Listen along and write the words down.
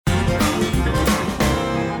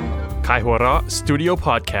Kai Huara Studio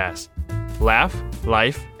Podcast Laugh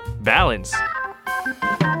Life Balance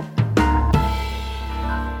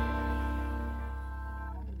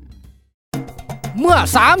เมื่อ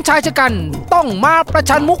3ชายชะกันต้องมาประ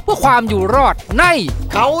ชันมุกเพื่อความอยู่รอดใน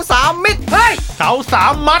เขา3มิตรเฮ้ยเขา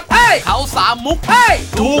3มัดเฮ้ยเขา3มุกเฮ้ย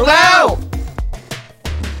ถูกแล้ว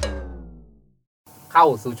เข้า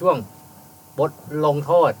สู่ช่วงบทลง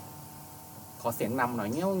โทษขอเสียงนำหน่อย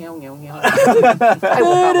เงี้ยวเงี้ยวเงี้ยวเงี้ยว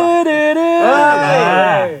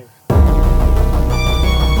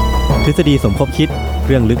ทฤษฎีสมคบคิดเ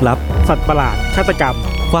รื่องลึกลับสัตว์ประหลาดฆาตกรรม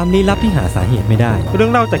ความลี้ลับที่หาสาเหตุไม่ได้เรื่อ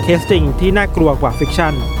งเล่าจากเคสจริงที่น่ากลัวกว่าฟิก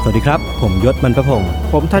ชั่นสวัสดีครับผมยศมันประพงษ์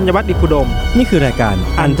ผมธัญวัฒน์อิพุดมนี่คือรายการ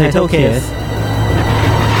Untitled Case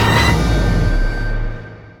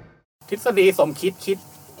ทฤษฎีสมคิด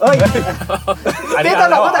เอ้ยนี่ต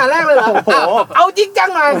ลกตั้งแต่แรกเลยเหรอเอาจริงจั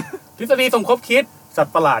งหน่อยทฤษฎีสมคบคิดสัต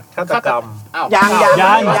ว์ประหลาดฆาตกรรมยัง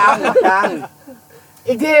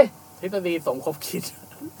อีกทีทฤษฎีสมคบคิด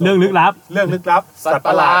เรื่องลึกลับสัตว์ป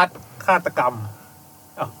ระหลาดฆาตกรรม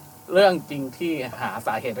เรื่องจริงที่หาส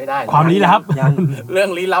าเหตุไม่ได้ความลี้ลับเรื่อง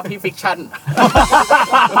ลี้ลับที่ฟิกชั่น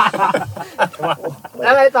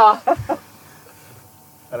อะไรต่อ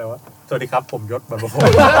อะไรวะสวัสดีครับผมยศมันประพงษ์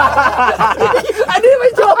อันนี้ไม่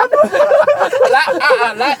ชอบแล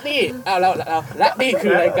ะนี่และนี่คื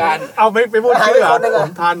อรายการเอาไม่พูดชื่อเหรอ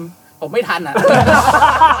ผมไม่ทัน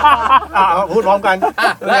พูดพร้อมกัน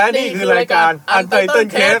และนี่คือรายการ Untitled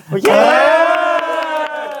Case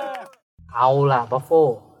เอาล่ะบัฟโฟ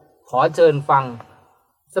ขอเชิญฟัง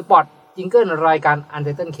สปอตจิงเกิลรายการ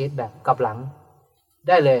Untitled Case แบบกลับหลังไ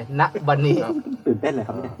ด้เลยณบัดนี้ตื่นเต้นเลย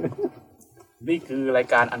ครับนี่คือราย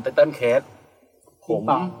การ Untitled Case ผ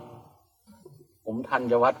มธั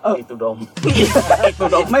ญวัฒน์อิตุดม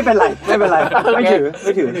ไม่เป็นไรไม่ถือ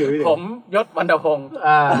ผมยศวรรณพงษ์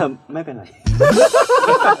ไม่เป็นไร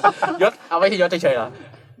ยศเอาไว้ที่ยศเฉยๆเหรอ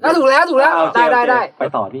ถูกแล้วได้ไป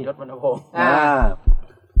ต่อพี่ยศวรรณพงษ์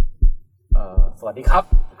สวัสดีครับ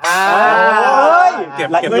เก็บ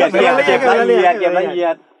ละเอีย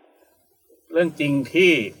ดเรื่องจริง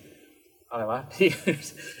ที่อะไรวะ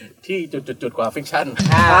ที่จุดกว่าฟิกชั่น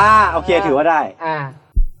โอเคถือว่าได้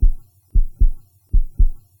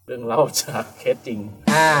เรื่องเล่าจากเคสจริง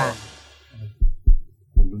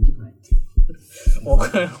ผมรู้ยิ่งเลยโอ้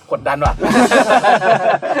กดดันว่ะ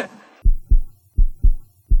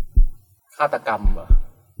ฆาตกรรมว่ะ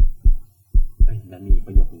นั่นมีป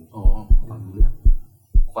ระโยคนึง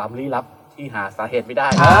ความลี้ลับที่หาสาเหตุไม่ได้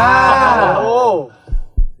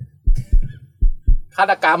ฆา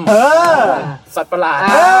ตกรรมสัตว์ประหลาด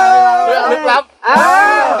เรื่องลึกลับ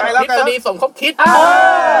ทฤษฎีสมคบคิด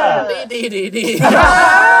ดีอี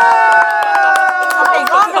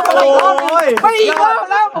กรอบ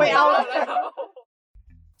แล้วไม่เอา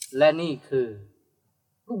และนี่คือ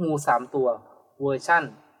ลูกงู3ตัวเวอร์ชั่น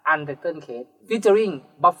Untitled Case featuring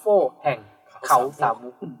Buffalo แห่งเขาสามมุ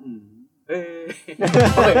ก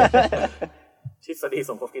ทฤษฎี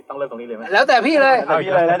สมคบคิดต้องเริ่มตรงนี้เลยไหมแล้วแต่พี่เลย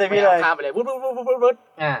ข้ามไปเลยวุ้ด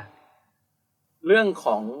เรื่องข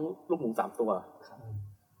องลูกหมู3ตัว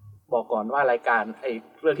บอกก่อนว่ารายการ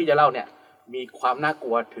เรื่องที่จะเล่าเนี่ยมีความน่าก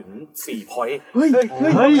ลัวถึง4 point เฮ้ย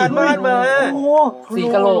การบ้านมา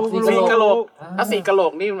4กะโหลกถ้า4กะโหล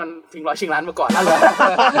กนี่มันถึง100ชิงล้านมาก่อน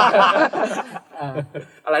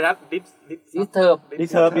อะไรนะดิสเทิร์บ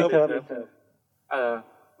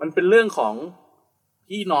มันเป็นเรื่องของ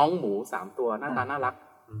พี่น้องหมู3ตัวหน้าตาน่ารัก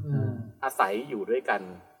อาศัยอยู่ด้วยกัน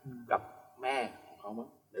กับแม่ของเขา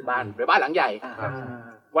ในบ้านหลังใหญ่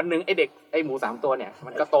วันหนึ่งไอ้หมู3ตัวเนี่ยมั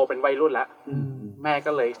นก็โตเป็นวัยรุ่นแล้วแม่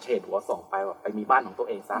ก็เลยเฉดหัวส่งไปว่าไปมีบ้านของตัว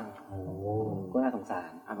เองซะก็น่าสงส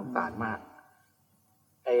ารมาก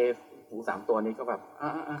ไอ้หมู3ตัวนี้ก็แบบ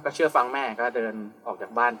ก็เชื่อฟังแม่ก็เดินออกจา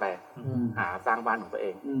กบ้านไปหาสร้างบ้านของตัวเอ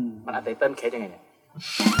งมันUntitled Caseยังไงเนี่ย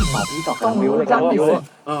ต้องวิวเลยครับ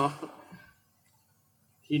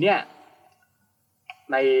ทีเนี้ย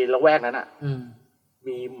ในละแวกนั้น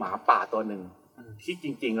มีหมาป่าตัวหนึ่งที่จ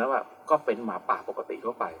ริงๆแล้วแบบก็เป็นหมาป่าปกติ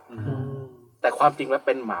ทั่วไปแต่ความจริงแล้วเ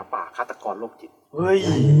ป็นหมาป่าฆาตกรโรคจิตเฮ้ย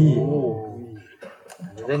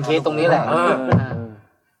เรื่องเคสตรงนี้แหละ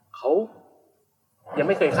เขายัง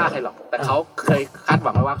ไม่เคยฆ่าใครหรอกแต่เขาเคยคาดห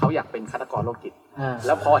วังไว้ว่าเขาอยากเป็นฆาตกรโรคจิตแ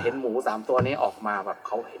ล้วพอเห็นหมู3ตัวนี้ออกมาแบบเ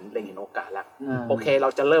ขาเห็นโอกาสแล้วโอเคเรา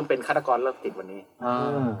จะเริ่มเป็นฆาตกรโรคจิตวันนี้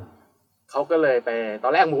เขาก็เลยไปตอ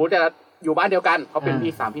นแรกหมูจะอยู่บ้านเดียวกันเขาเป็น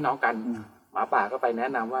พี่น้องกันหมาป่าก็ไปแนะ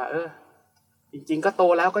นำว่าจริงๆก็โต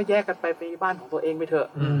แล้วก็แยกกันไปบ้านของตัวเองไปเถอะ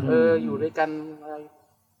อยู่ด้วยกันอะไร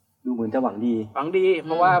ดูเหมือนจะหวังดีเพ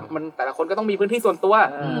ราะว่ามันแต่ละคนก็ต้องมีพื้นที่ส่วนตัว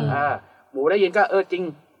หมูได้ยินก็จริง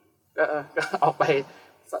ก็ออกไป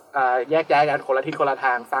แยกย้ายกันคนละทิศคนละท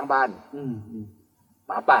างสร้างบ้าน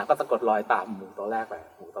หมาป่าก็สะกดรอยตามหมูตัวแรกไป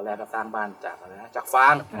หมูตัวแรกก็สร้างบ้านจากอะไรนะจากฟา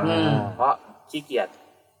งเพราะขี้เกียจ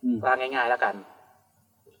สร้างง่ายๆแล้วกัน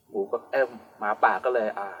หมูก็หมาป่าก็เลย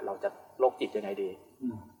เราจะโรคจิตยังไงดี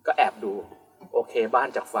ก็แอบดูโอเคบ้าน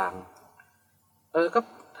จากฟางก็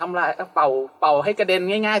ทำลายเป่าให้กระเด็น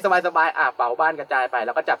ง่ายๆสบายๆเป่าบ้านกระจายไปแ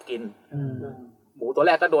ล้วก็จับกินหมูตัวแ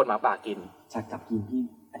รกก็โดนหมาป่ากินจากจับกินที่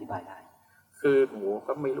อธิบายได้คือหมู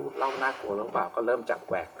ก็ไม่รู้เล่าน่ากลัวหรือเปล่าก็เริ่มจับ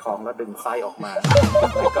แหวกท้องแล้วดึงไส้ออกมา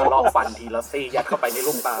ก็ลอกฟันทีละซี่ยัดเข้าไปใน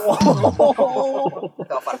ลูกตา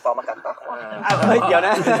ก็ฟันปลอมมากัดตาเดี๋ยวน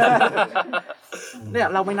ะเนี่ย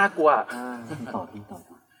เราไม่น่ากลัวต่อ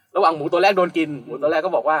ระหว่างหมูตัวแรกโดนกินหมูตัวแรก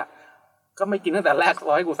ก็บอกว่าก็ไม่กินตั้งแต่แรกร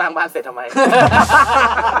อให้กูสร้างบ้านเสร็จทำไม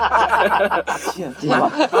จริงว่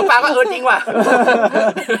ะปลาก็จริงว่ะ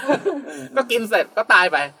ก็กินเสร็จก็ตาย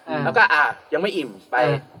ไปแล้วก็ยังไม่อิ่มไป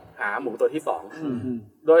หาหมูตัวที่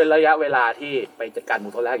2โดยระยะเวลาที่ไปจัดการหมู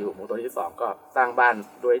ตัวแรกอยู่หมูตัวที่2ก็สร้างบ้าน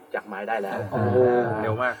ด้วยจากไม้ได้แล้วเร็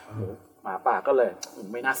วมากหมาป่าก็เลย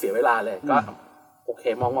ไม่น่าเสียเวลาเลยก็โอเค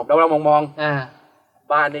มองเรามอง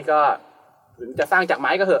บ้านนี้ก็ถึงจะสร้างจากไ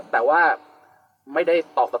ม้ก็เถอะแต่ว่าไม่ได้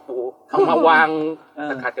ตอกตะปูเอามาวาง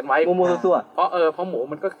ขัดกันไว้มัวๆซั่วเพราะหมู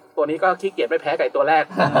มันก็ตัวนี้ก็ขี้เกียจไม่แพ้ไก่ตัวแรก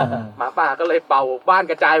หมาป่าก็เลยเป่าบ้าน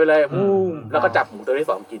กระจายไปเลยแล้วก็จับหมูตัวที่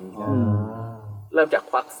2กินเริ่มจาก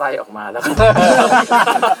ควักไส้ออกมาแล้ว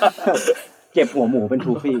เก็บหัวหมูเป็นท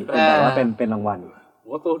รูฟี่แต่ว่าเป็นรางวัลหมู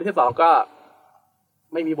ตัวที่2ก็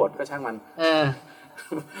ไม่มีบทก็ช่างมัน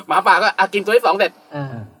หมาป่าก็กินตัวที่2เสร็จ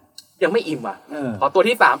ยังไม่อิ่มขอตัว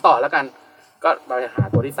ที่3ต่อแล้วกันก็ไปหา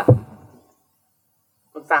ตัวที่3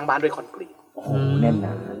สร้างบ้านด้วยคอนกรีตโอ้โหแน่นน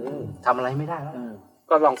ะทำอะไรไม่ได้แล้ว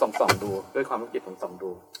ก็ลองส่องดูด้วยความคิดผมส่องดู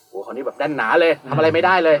โอ้คราวนี้แบบแน่นหนาเลยทำอะไรไม่ไ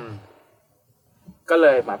ด้เลยก็เล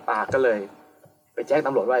ยหมาป่าก็เลยไปแจ้งต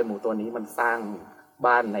ำรวจว่าหมูตัวนี้มันสร้าง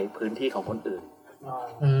บ้านในพื้นที่ของคนอื่น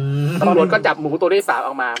ตำรวจก็จับหมูตัวที่3อ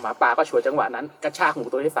อกมาหมาป่าก็ฉวยจังหวะนั้นกระชากหมู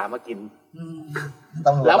ตัวที่3มากิน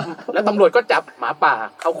แล้วตำรวจก็จับหมาป่า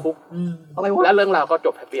เข้าคุกแล้วเรื่องราวก็จ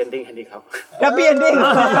บแฮปปี้เอนดิ้งแค่นี้ครับแฮปปี้เอนดิ้ง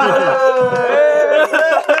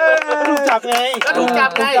ถูกจับไงฆาต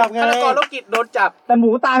กรโรคจิตโดนจับแต่หมู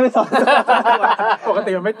ตายไป2ปก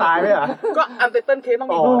ติมันไม่ตายมั้ยก็อันเติ้ลเคสต้อง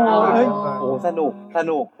มีโอ้สนุก4กะโ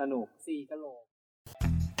หลก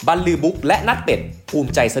บัลลือบุ๊กและนัดเป็ดภู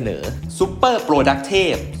มิใจเสนอซุปเปอร์โปรดักเท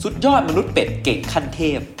พสุดยอดมนุษย์เป็ดเก่งขั้นเท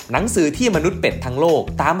พหนังสือที่มนุษย์เป็ดทั้งโลก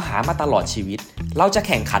ตามหามาตลอดชีวิตเราจะแ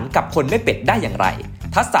ข่งขันกับคนไม่เป็ดได้อย่างไร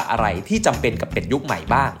ทักษะอะไรที่จำเป็นกับเป็ดยุคใหม่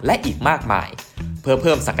บ้างและอีกมากมายเพื่อเ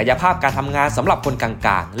พิ่มศักยภาพการทำงานสำหรับคนกลา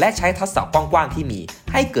งๆและใช้ทักษะกว้างๆที่มี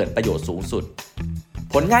ให้เกิดประโยชน์สูงสุด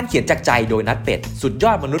ผลงานเขียนจากใจโดยนัดเป็ดสุดย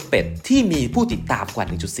อดมนุษย์เป็ดที่มีผู้ติดตามกว่า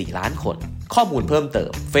 1.4 ล้านคนข้อมูลเพิ่มเติ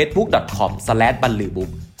ม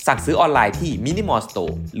facebook.com/ballubook สั่งซื้อออนไลน์ที่ Minimal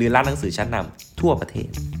Store หรือร้านหนังสือชั้นนำทั่วประเทศ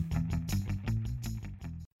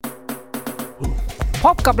พ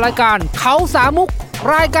บกับรายการเขาสามมุก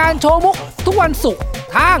รายการโชว์มุกทุกวันศุกร์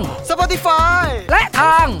ทาง Spotify และท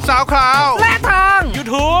าง SoundCloud และทาง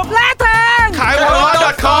YouTube และทางขายหัวเร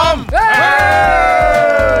าะ .com